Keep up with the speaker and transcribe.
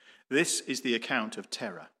This is the account of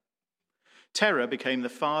Terah. Terah became the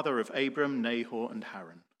father of Abram, Nahor, and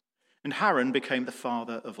Haran. And Haran became the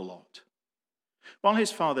father of Lot. While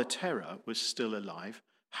his father Terah was still alive,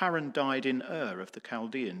 Haran died in Ur of the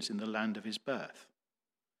Chaldeans in the land of his birth.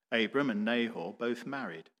 Abram and Nahor both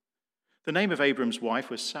married. The name of Abram's wife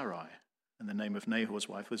was Sarai, and the name of Nahor's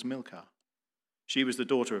wife was Milcah. She was the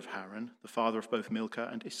daughter of Haran, the father of both Milcah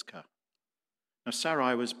and Iscah. Now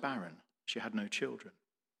Sarai was barren. She had no children.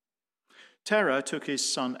 Terah took his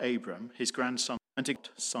son Abram, his grandson, and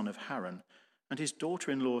son of Haran, and his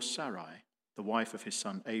daughter-in-law Sarai, the wife of his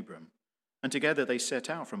son Abram, and together they set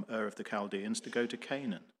out from Ur of the Chaldeans to go to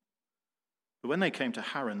Canaan. But when they came to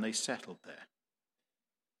Haran, they settled there.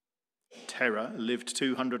 Terah lived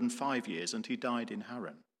 205 years, and he died in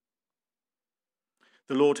Haran.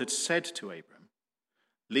 The Lord had said to Abram,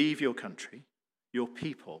 "Leave your country, your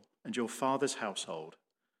people, and your father's household,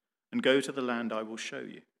 and go to the land I will show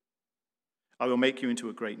you. I will make you into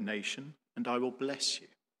a great nation, and I will bless you.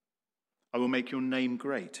 I will make your name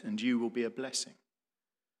great, and you will be a blessing.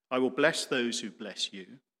 I will bless those who bless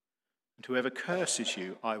you, and whoever curses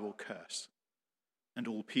you, I will curse. And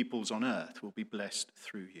all peoples on earth will be blessed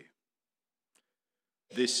through you."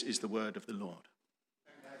 This is the word of the Lord.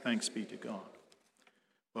 Thanks be to God.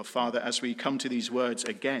 Well, Father, as we come to these words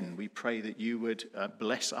again, we pray that you would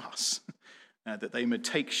bless us, that they would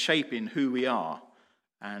take shape in who we are,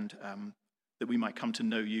 and that we might come to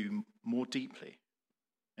know you more deeply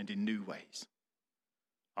and in new ways.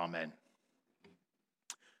 Amen.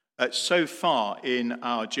 So far in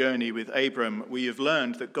our journey with Abram, we have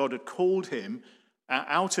learned that God had called him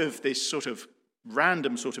out of this sort of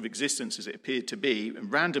random sort of existence as it appeared to be,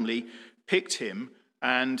 and randomly picked him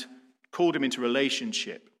and called him into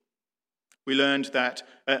relationship. We learned that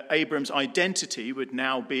Abram's identity would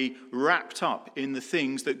now be wrapped up in the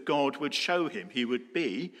things that God would show him. He would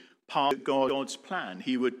be part of God's plan.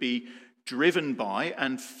 He would be driven by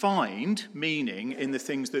and find meaning in the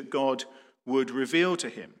things that God would reveal to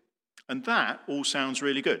him. And that all sounds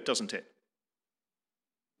really good, doesn't it?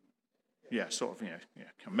 Yeah, sort of,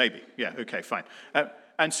 maybe. Yeah, okay, fine.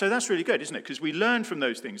 And so that's really good, isn't it? Because we learn from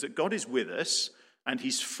those things that God is with us and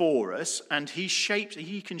he's for us and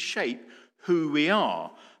he can shape who we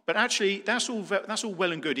are. But actually, that's all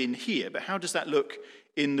well and good in here, but how does that look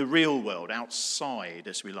in the real world, outside,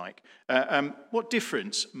 as we like? What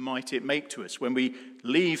difference might it make to us when we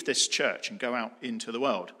leave this church and go out into the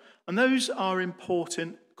world? And those are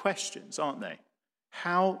important questions, aren't they?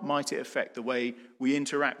 How might it affect the way we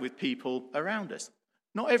interact with people around us?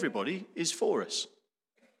 Not everybody is for us.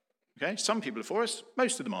 Okay, some people are for us,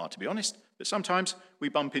 most of them are, to be honest, but sometimes we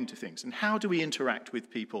bump into things. And how do we interact with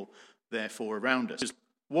people, therefore, around us?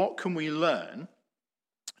 What can we learn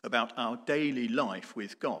about our daily life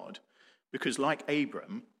with God? Because like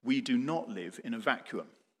Abram, we do not live in a vacuum.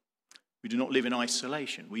 We do not live in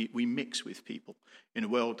isolation. We mix with people in a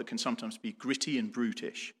world that can sometimes be gritty and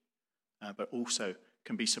brutish, but also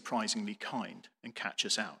can be surprisingly kind and catch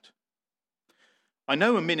us out. I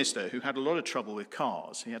know a minister who had a lot of trouble with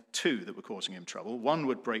cars. He had two that were causing him trouble. One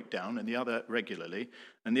would break down and the other regularly,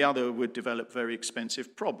 and the other would develop very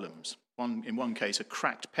expensive problems. In one case, a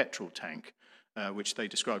cracked petrol tank, which they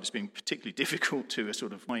described as being particularly difficult to a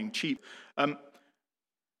sort of buying cheap.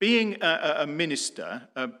 Being a minister,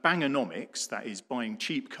 Bangonomics, that is buying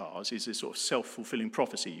cheap cars, is a sort of self-fulfilling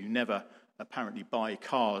prophecy. You never apparently buy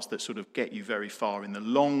cars that sort of get you very far in the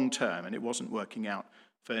long term, and it wasn't working out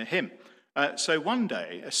for him. So one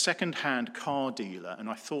day, a second-hand car dealer, and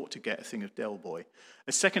I thought to get a thing of Del Boy,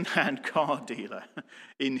 a second-hand car dealer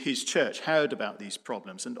in his church heard about these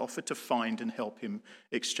problems and offered to find and help him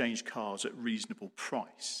exchange cars at reasonable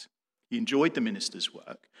price. He enjoyed the minister's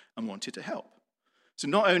work and wanted to help. So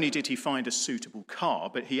not only did he find a suitable car,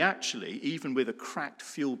 but he actually, even with a cracked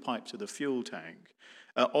fuel pipe to the fuel tank,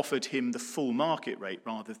 offered him the full market rate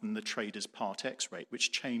rather than the trader's Part X rate,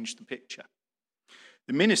 which changed the picture.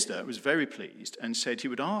 The minister was very pleased and said he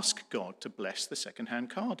would ask God to bless the second-hand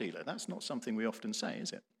car dealer. That's not something we often say,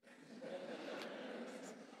 is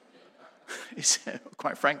it?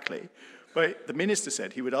 Quite frankly. But the minister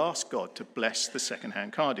said he would ask God to bless the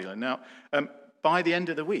second-hand car dealer. Now, by the end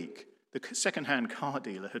of the week, the second-hand car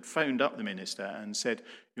dealer had phoned up the minister and said,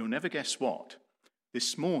 "You'll never guess what.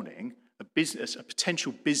 This morning, a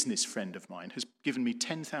potential business friend of mine has given me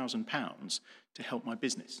 £10,000 to help my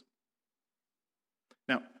business."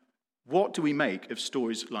 Now, what do we make of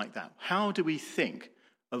stories like that? What do we think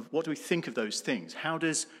of those things? How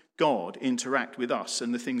does God interact with us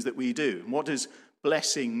and the things that we do? And what does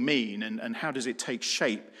blessing mean, and how does it take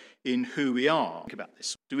shape in who we are. Think about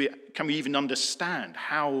this. Can we even understand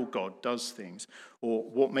how God does things, or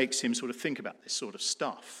what makes him sort of think about this sort of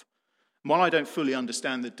stuff? While I don't fully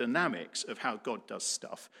understand the dynamics of how God does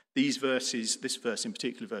stuff, this verse in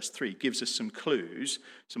particular, verse 3, gives us some clues,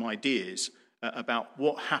 some ideas about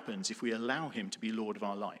what happens if we allow him to be Lord of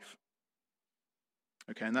our life.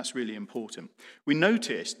 Okay, and that's really important. We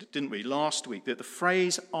noticed, didn't we, last week, that the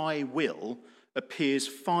phrase "I will" appears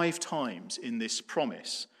 5 times in this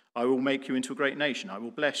promise. I will make you into a great nation. I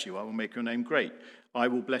will bless you. I will make your name great. I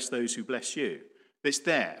will bless those who bless you. It's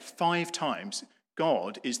there 5 times.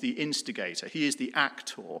 God is the instigator. He is the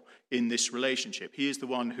actor in this relationship. He is the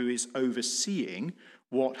one who is overseeing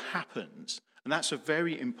what happens. And that's a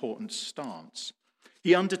very important stance.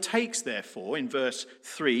 He undertakes, therefore, in verse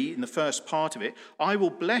 3, in the first part of it, I will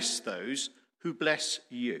bless those who bless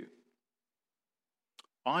you.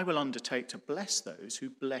 I will undertake to bless those who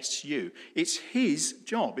bless you. It's his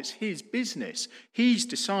job. It's his business. He's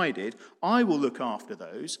decided, I will look after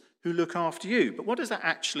those who look after you. But what does that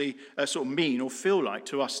actually sort of mean or feel like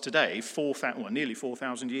to us today, nearly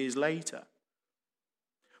 4,000 years later?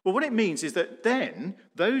 Well, what it means is that then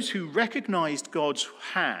those who recognized God's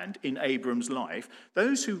hand in Abram's life,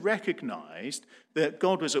 those who recognized that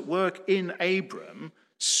God was at work in Abram,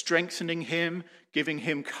 strengthening him, giving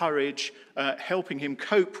him courage, helping him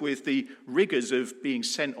cope with the rigors of being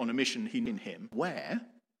sent on a mission in him,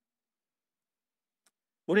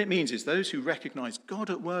 what it means is those who recognize God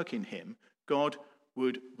at work in him, God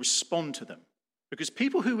would respond to them. Because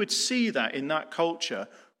people who would see that in that culture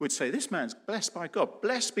would say, this man's blessed by God.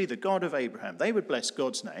 Blessed be the God of Abraham. They would bless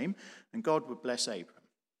God's name, and God would bless Abram.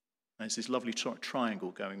 And there's this lovely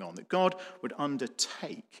triangle going on, that God would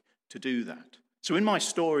undertake to do that. So in my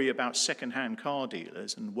story about second-hand car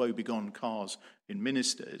dealers and woebegone cars in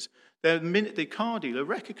ministers, the car dealer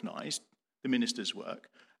recognized the minister's work,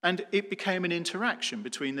 and it became an interaction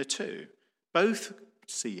between the two, both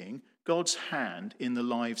seeing God's hand in the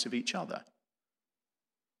lives of each other.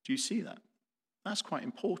 Do you see that? That's quite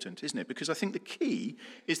important, isn't it? Because I think the key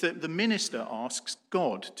is that the minister asks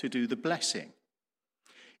God to do the blessing.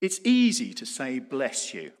 It's easy to say,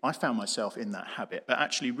 bless you. I found myself in that habit, but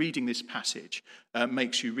actually reading this passage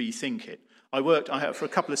makes you rethink it. For a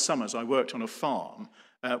couple of summers, I worked on a farm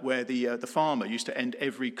where the farmer used to end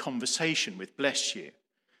every conversation with bless you.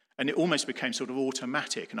 And it almost became sort of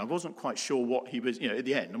automatic, and I wasn't quite sure what he was, at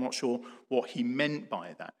the end, I'm not sure what he meant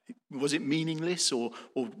by that. Was it meaningless, or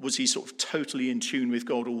was he sort of totally in tune with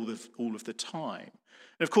God all of the time?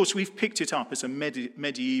 And of course, we've picked it up as a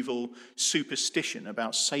medieval superstition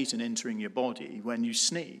about Satan entering your body when you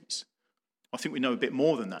sneeze. I think we know a bit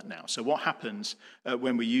more than that now. So what happens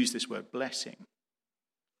when we use this word blessing?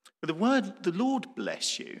 But the word, the Lord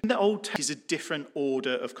bless you, in the Old Testament is a different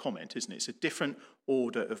order of comment, isn't it? It's a different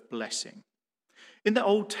order of blessing. In the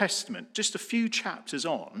Old Testament, just a few chapters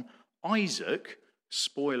on, Isaac,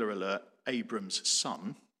 spoiler alert, Abram's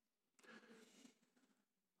son,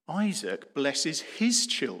 Isaac blesses his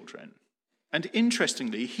children. And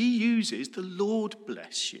interestingly, he uses the Lord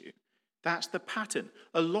bless you. That's the pattern.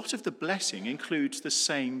 A lot of the blessing includes the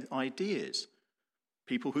same ideas.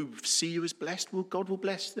 People who see you as blessed, God will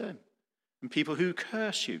bless them. And people who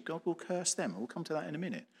curse you, God will curse them. We'll come to that in a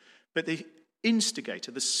minute. But the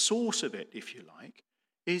instigator, the source of it, if you like,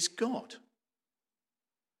 is God.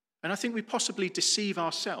 And I think we possibly deceive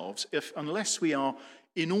ourselves unless we are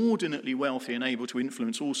inordinately wealthy and able to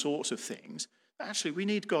influence all sorts of things, actually we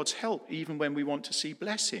need God's help even when we want to see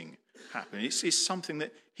blessing happen. It's something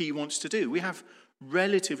that he wants to do. We have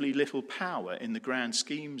relatively little power in the grand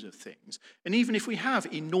schemes of things. And even if we have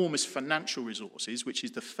enormous financial resources, which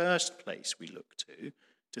is the first place we look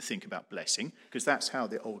to think about blessing, because that's how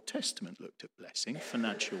the Old Testament looked at blessing,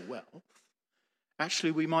 financial wealth,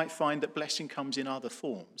 actually we might find that blessing comes in other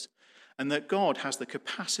forms, and that God has the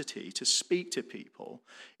capacity to speak to people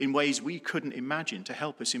in ways we couldn't imagine, to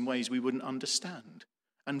help us in ways we wouldn't understand,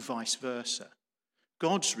 and vice versa.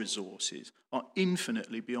 God's resources are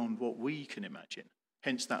infinitely beyond what we can imagine.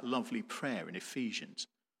 Hence that lovely prayer in Ephesians.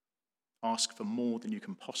 Ask for more than you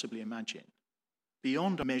can possibly imagine.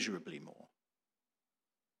 Beyond immeasurably more.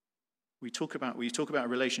 We talk about a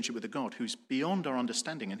relationship with a God who's beyond our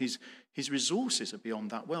understanding, and his resources are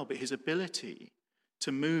beyond that well, but his ability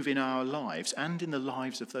to move in our lives and in the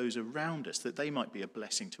lives of those around us, that they might be a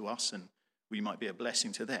blessing to us and we might be a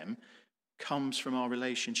blessing to them, comes from our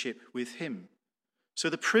relationship with him. So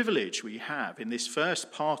the privilege we have in this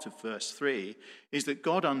first part of verse 3 is that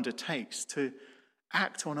God undertakes to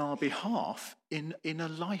act on our behalf in a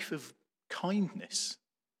life of kindness.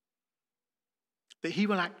 That he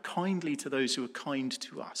will act kindly to those who are kind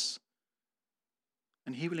to us.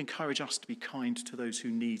 And he will encourage us to be kind to those who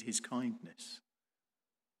need his kindness.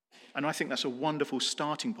 And I think that's a wonderful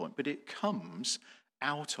starting point, but it comes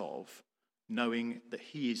out of knowing that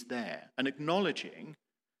he is there and acknowledging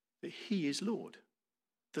that he is Lord.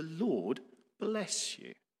 The Lord bless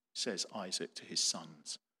you, says Isaac to his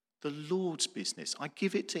sons. The Lord's business. I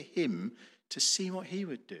give it to him to see what he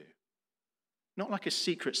would do. Not like a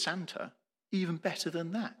secret Santa, even better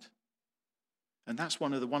than that. And that's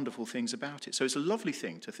one of the wonderful things about it. So it's a lovely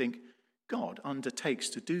thing to think God undertakes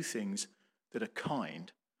to do things that are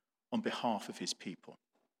kind on behalf of his people.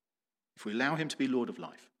 If we allow him to be Lord of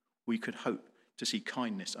life, we could hope to see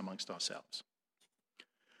kindness amongst ourselves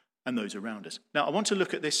and those around us. Now, I want to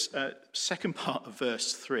look at this second part of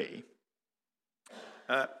verse 3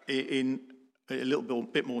 in a little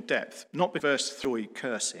bit more depth. Not because verse 3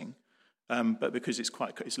 cursing, but because it's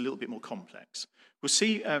a little bit more complex. We'll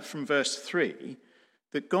see from verse 3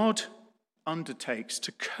 that God undertakes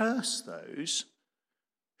to curse those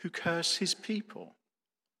who curse his people.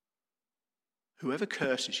 Whoever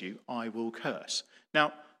curses you, I will curse.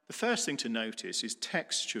 Now, the first thing to notice is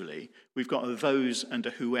textually, we've got a those and a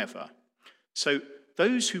whoever. So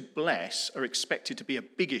those who bless are expected to be a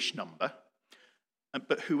biggish number,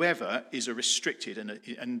 but whoever is a restricted,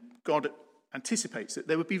 and God anticipates that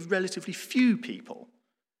there would be relatively few people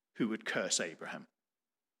who would curse Abraham.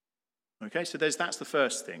 Okay, so that's the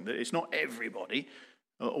first thing, that it's not everybody,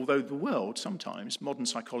 although the world sometimes, modern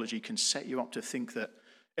psychology can set you up to think that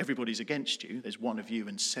everybody's against you. There's one of you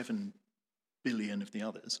and 7 billion of the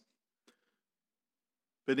others.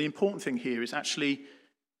 But the important thing here is actually,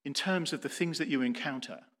 in terms of the things that you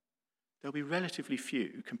encounter, there'll be relatively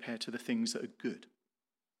few compared to the things that are good.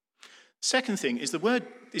 Second thing is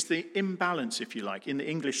the imbalance, if you like, in the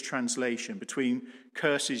English translation between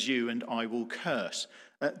curses you and I will curse.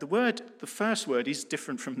 The first word is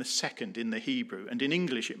different from the second in the Hebrew, and in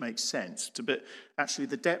English it makes sense. But actually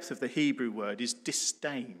the depth of the Hebrew word is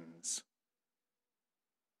disdains.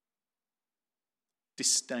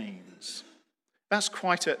 Disdains. That's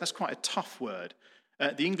quite a tough word.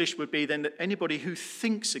 The English would be then that anybody who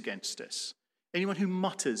thinks against us, anyone who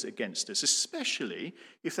mutters against us, especially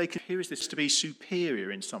if they consider this to be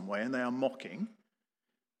superior in some way and they are mocking.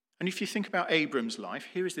 And if you think about Abram's life,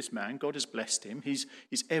 here is this man, God has blessed him, he's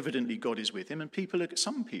evidently God is with him, and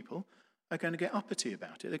some people are going to get uppity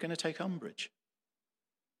about it, they're going to take umbrage.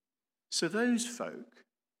 So those folk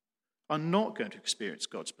are not going to experience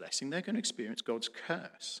God's blessing, they're going to experience God's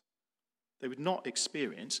curse. They would not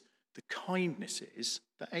experience the kindnesses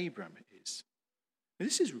that Abram is. Now,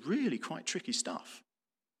 this is really quite tricky stuff,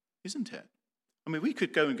 isn't it? I mean, we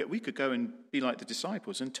could go and be like the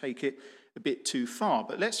disciples and take it a bit too far.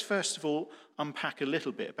 But let's first of all unpack a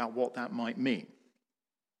little bit about what that might mean.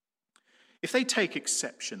 If they take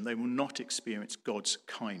exception, they will not experience God's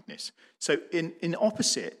kindness. So in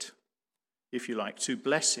opposite, if you like, to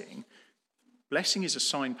blessing is a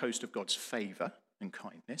signpost of God's favour and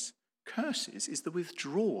kindness. Curses is the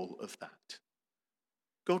withdrawal of that.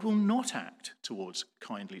 God will not act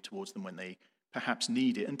kindly towards them when they perhaps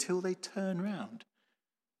need it until they turn round.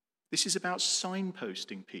 This is about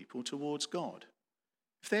signposting people towards God.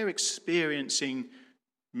 If they're experiencing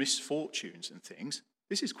misfortunes and things,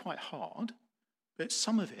 this is quite hard, but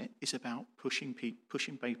some of it is about pushing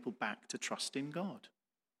people back to trust in God.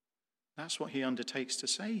 That's what he undertakes to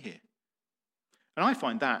say here. And I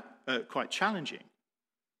find that quite challenging.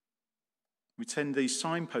 We tend these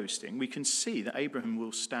signposting, we can see that Abraham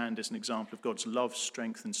will stand as an example of God's love,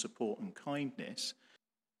 strength, and support and kindness.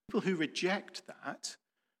 People who reject that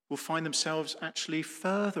will find themselves actually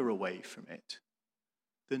further away from it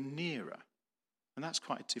than nearer. And that's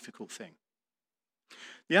quite a difficult thing.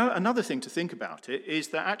 Another thing to think about it is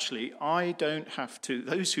that actually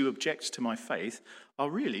those who object to my faith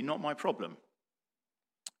are really not my problem.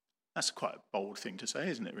 That's quite a bold thing to say,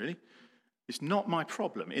 isn't it, really? It's not my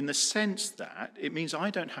problem in the sense that it means I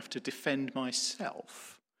don't have to defend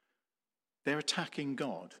myself. They're attacking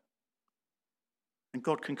God. And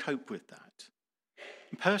God can cope with that.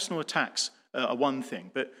 And personal attacks are one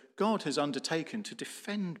thing, but God has undertaken to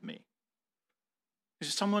defend me.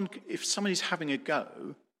 If somebody's having a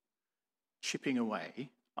go, chipping away,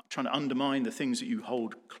 trying to undermine the things that you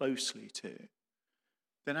hold closely to,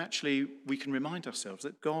 then actually we can remind ourselves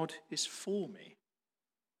that God is for me.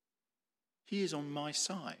 He is on my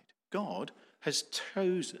side. God has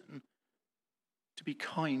chosen to be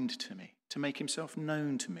kind to me, to make himself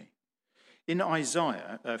known to me. In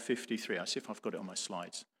Isaiah 53, I see if I've got it on my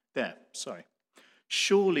slides. There, sorry.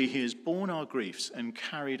 Surely he has borne our griefs and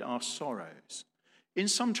carried our sorrows. In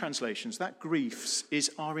some translations, that griefs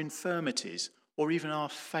is our infirmities or even our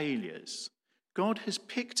failures. God has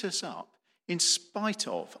picked us up in spite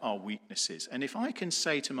of our weaknesses. And if I can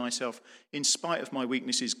say to myself, in spite of my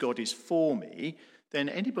weaknesses, God is for me, then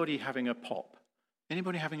anybody having a pop,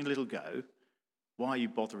 anybody having a little go, why are you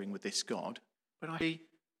bothering with this God? But I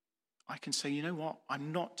can say, you know what?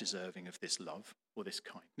 I'm not deserving of this love or this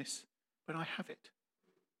kindness, but I have it.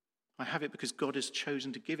 I have it because God has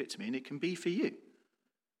chosen to give it to me, and it can be for you.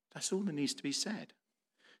 That's all that needs to be said.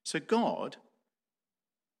 So God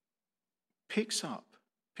picks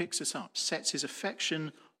us up, sets his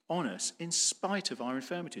affection on us in spite of our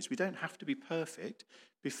infirmities. We don't have to be perfect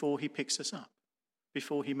before he picks us up,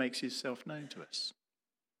 before he makes himself known to us.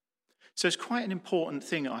 So it's quite an important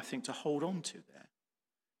thing, I think, to hold on to there.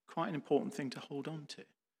 Quite an important thing to hold on to.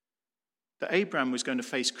 That Abraham was going to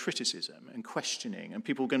face criticism and questioning, and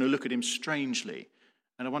people were going to look at him strangely.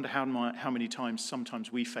 And I wonder how many times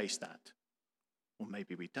sometimes we face that. Or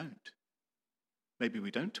maybe we don't. Maybe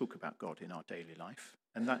we don't talk about God in our daily life,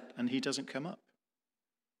 and he doesn't come up.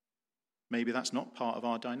 Maybe that's not part of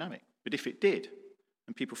our dynamic. But if it did,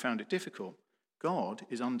 and people found it difficult, God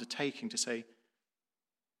is undertaking to say,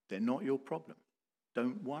 they're not your problem.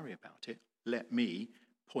 Don't worry about it. Let me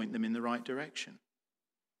point them in the right direction.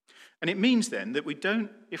 And it means then that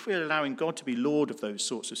if we're allowing God to be Lord of those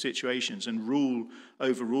sorts of situations and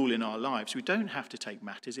overrule in our lives, we don't have to take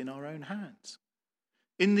matters in our own hands.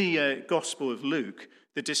 In the Gospel of Luke,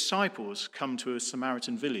 the disciples come to a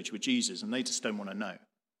Samaritan village with Jesus, and they just don't want to know.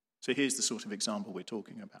 So here's the sort of example we're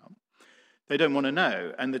talking about. They don't want to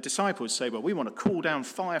know, and the disciples say, well, we want to call down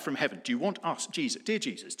fire from heaven. Do you want us, Jesus, dear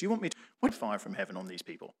Jesus, do you want me to put fire from heaven on these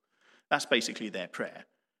people? That's basically their prayer.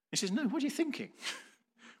 He says, no, what are you thinking?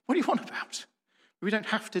 What do you want about? We don't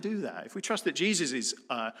have to do that. If we trust that Jesus is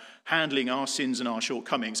handling our sins and our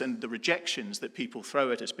shortcomings and the rejections that people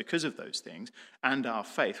throw at us because of those things and our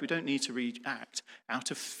faith, we don't need to react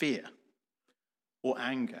out of fear or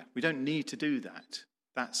anger. We don't need to do that.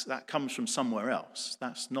 That comes from somewhere else.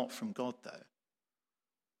 That's not from God, though.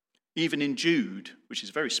 Even in Jude, which is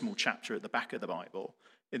a very small chapter at the back of the Bible,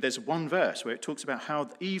 there's one verse where it talks about how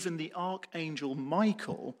even the archangel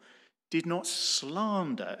Michael did not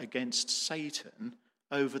slander against Satan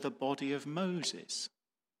over the body of Moses.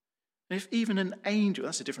 And if even an angel,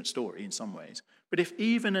 that's a different story in some ways, but if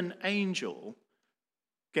even an angel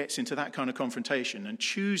gets into that kind of confrontation and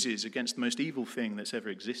chooses against the most evil thing that's ever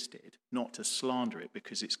existed, not to slander it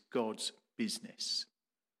because it's God's business.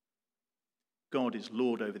 God is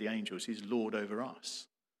Lord over the angels, he's Lord over us.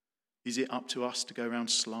 Is it up to us to go around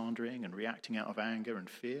slandering and reacting out of anger and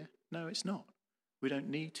fear? No, it's not. We don't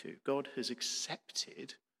need to. God has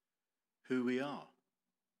accepted who we are,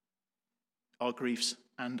 our griefs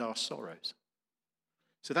and our sorrows.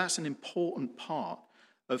 So that's an important part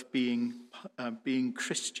of being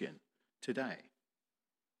Christian today,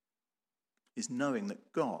 is knowing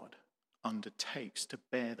that God undertakes to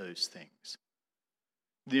bear those things.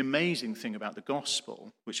 The amazing thing about the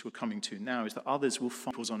gospel, which we're coming to now, is that others will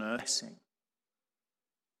find peoples on earth blessing.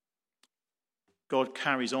 God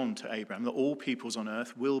carries on to Abraham that all peoples on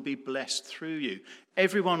earth will be blessed through you.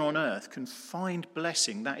 Everyone on earth can find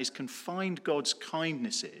blessing, that is, can find God's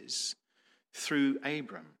kindnesses through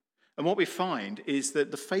Abram. And what we find is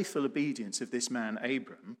that the faithful obedience of this man,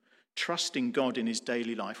 Abram, trusting God in his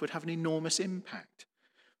daily life, would have an enormous impact.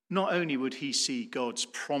 Not only would he see God's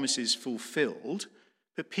promises fulfilled,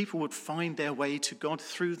 but people would find their way to God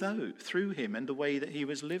through him and the way that he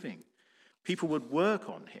was living. People would work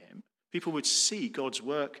on him. People would see God's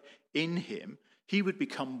work in him. He would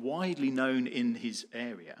become widely known in his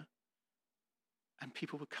area. And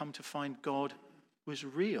people would come to find God was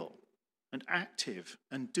real and active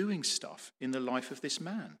and doing stuff in the life of this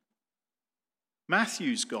man.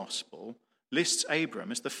 Matthew's gospel lists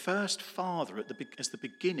Abram as the first father as the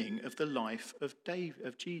beginning of the life of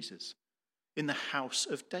Jesus in the house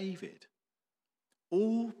of David.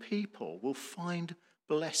 All people will find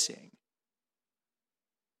blessing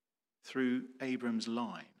through Abram's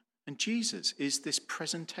line. And Jesus is this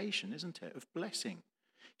presentation, isn't it, of blessing.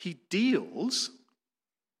 He deals,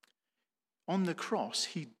 on the cross,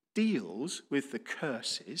 he deals with the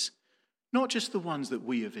curses, not just the ones that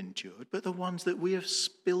we have endured, but the ones that we have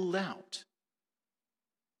spilled out.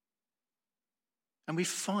 And we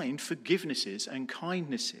find forgivenesses and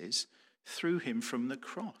kindnesses through him from the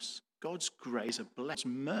cross. God's grace, a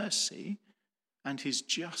blessing, mercy, and his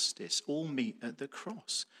justice all meet at the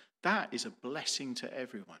cross. That is a blessing to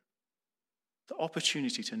everyone. The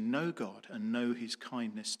opportunity to know God and know his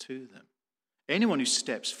kindness to them. Anyone who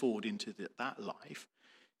steps forward into that life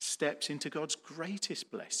steps into God's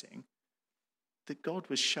greatest blessing that God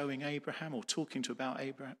was showing Abraham or talking to about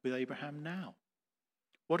Abraham with Abraham now.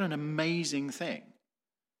 What an amazing thing.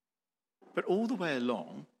 But all the way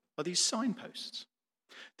along are these signposts.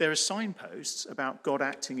 There are signposts about God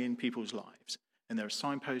acting in people's lives. And there are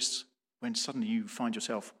signposts when suddenly you find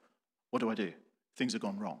yourself, what do I do? Things have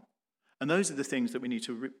gone wrong. And those are the things that we need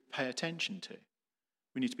to pay attention to.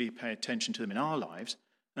 We need to pay attention to them in our lives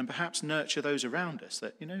and perhaps nurture those around us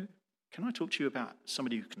that, can I talk to you about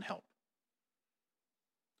somebody who can help?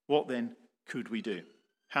 What then could we do?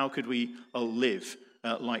 How could we live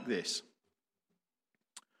like this?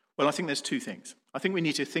 Well, I think there's two things. I think we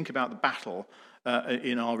need to think about the battle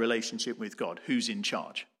in our relationship with God. Who's in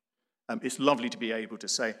charge? It's lovely to be able to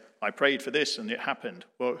say, I prayed for this and it happened.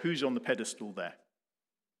 Well, who's on the pedestal there?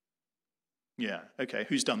 Yeah, okay,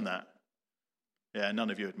 who's done that? Yeah, none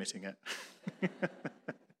of you admitting it.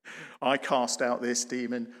 I cast out this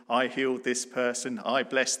demon. I healed this person. I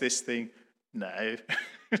blessed this thing. No.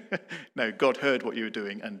 No, God heard what you were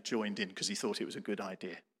doing and joined in because he thought it was a good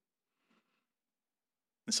idea.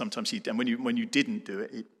 And sometimes and when you didn't do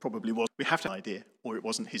it, it probably was. We have an idea, or it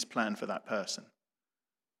wasn't his plan for that person.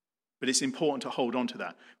 But it's important to hold on to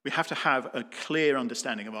that. We have to have a clear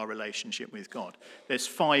understanding of our relationship with God. There's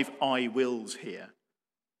 5 I wills here.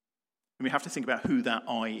 And we have to think about who that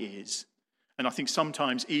I is. And I think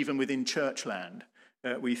sometimes, even within churchland,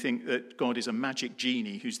 we think that God is a magic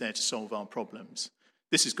genie who's there to solve our problems.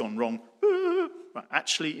 This has gone wrong. But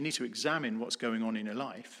actually, you need to examine what's going on in your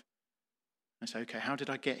life and say, okay, how did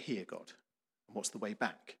I get here, God? And what's the way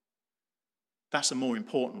back? That's a more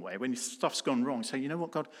important way. When stuff's gone wrong, say, you know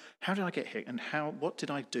what, God, how did I get here? And what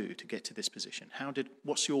did I do to get to this position?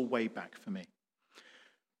 What's your way back for me?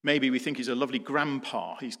 Maybe we think he's a lovely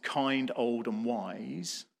grandpa. He's kind, old, and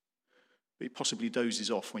wise, but he possibly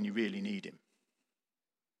dozes off when you really need him.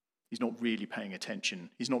 He's not really paying attention.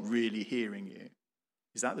 He's not really hearing you.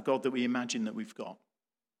 Is that the God that we imagine that we've got?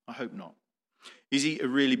 I hope not. Is he a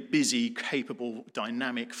really busy, capable,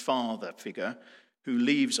 dynamic father figure who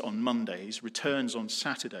leaves on Mondays, returns on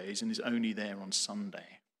Saturdays, and is only there on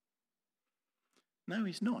Sunday? No,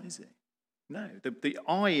 he's not, is he? No. The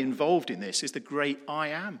I involved in this is the great I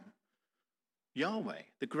am. Yahweh,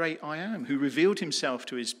 the great I am, who revealed himself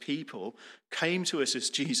to his people, came to us as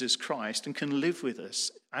Jesus Christ, and can live with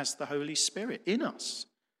us as the Holy Spirit in us.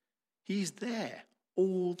 He's there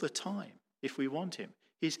all the time if we want him.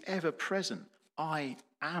 He's ever present. I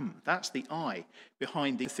am. That's the I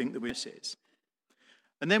behind the thing that this is.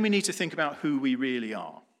 And then we need to think about who we really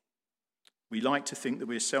are. We like to think that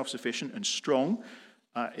we're self-sufficient and strong.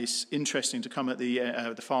 It's interesting to come at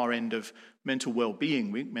the far end of Mental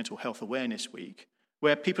Wellbeing Week, Mental Health Awareness Week,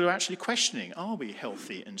 where people are actually questioning, are we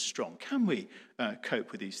healthy and strong? Can we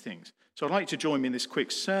cope with these things? So I'd like to join me in this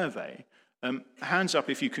quick survey. Hands up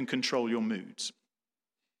if you can control your moods.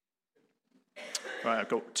 Right, I've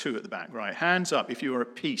got 2 at the back. Right, hands up if you are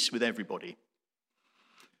at peace with everybody.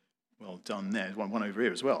 Well done there. There's one over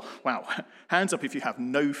here as well. Wow. Hands up if you have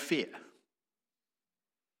no fear.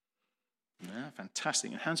 Yeah,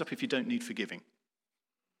 fantastic. And hands up if you don't need forgiving.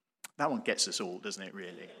 That one gets us all, doesn't it,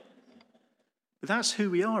 really? But that's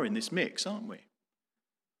who we are in this mix, aren't we?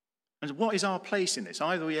 And what is our place in this?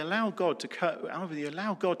 Either we allow God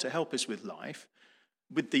to help us with life,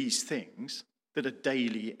 with these things that are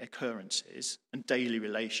daily occurrences and daily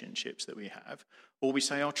relationships that we have, or we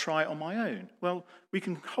say, I'll try it on my own. Well, we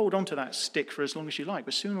can hold on to that stick for as long as you like,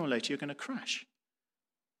 but sooner or later you're going to crash.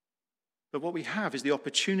 But what we have is the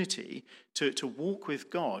opportunity to walk with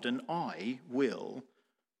God, and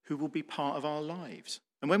who will be part of our lives.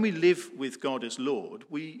 And when we live with God as Lord,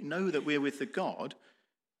 we know that we're with the God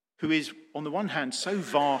who is, on the one hand, so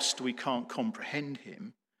vast we can't comprehend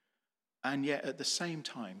him, and yet at the same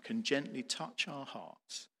time can gently touch our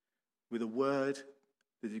hearts with a word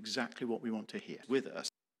that is exactly what we want to hear with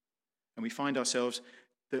us. And we find ourselves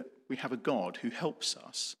that we have a God who helps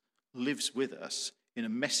us, lives with us in a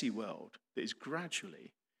messy world that is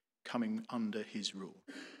gradually coming under his rule.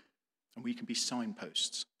 And we can be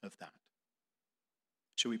signposts of that.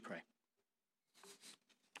 Shall we pray?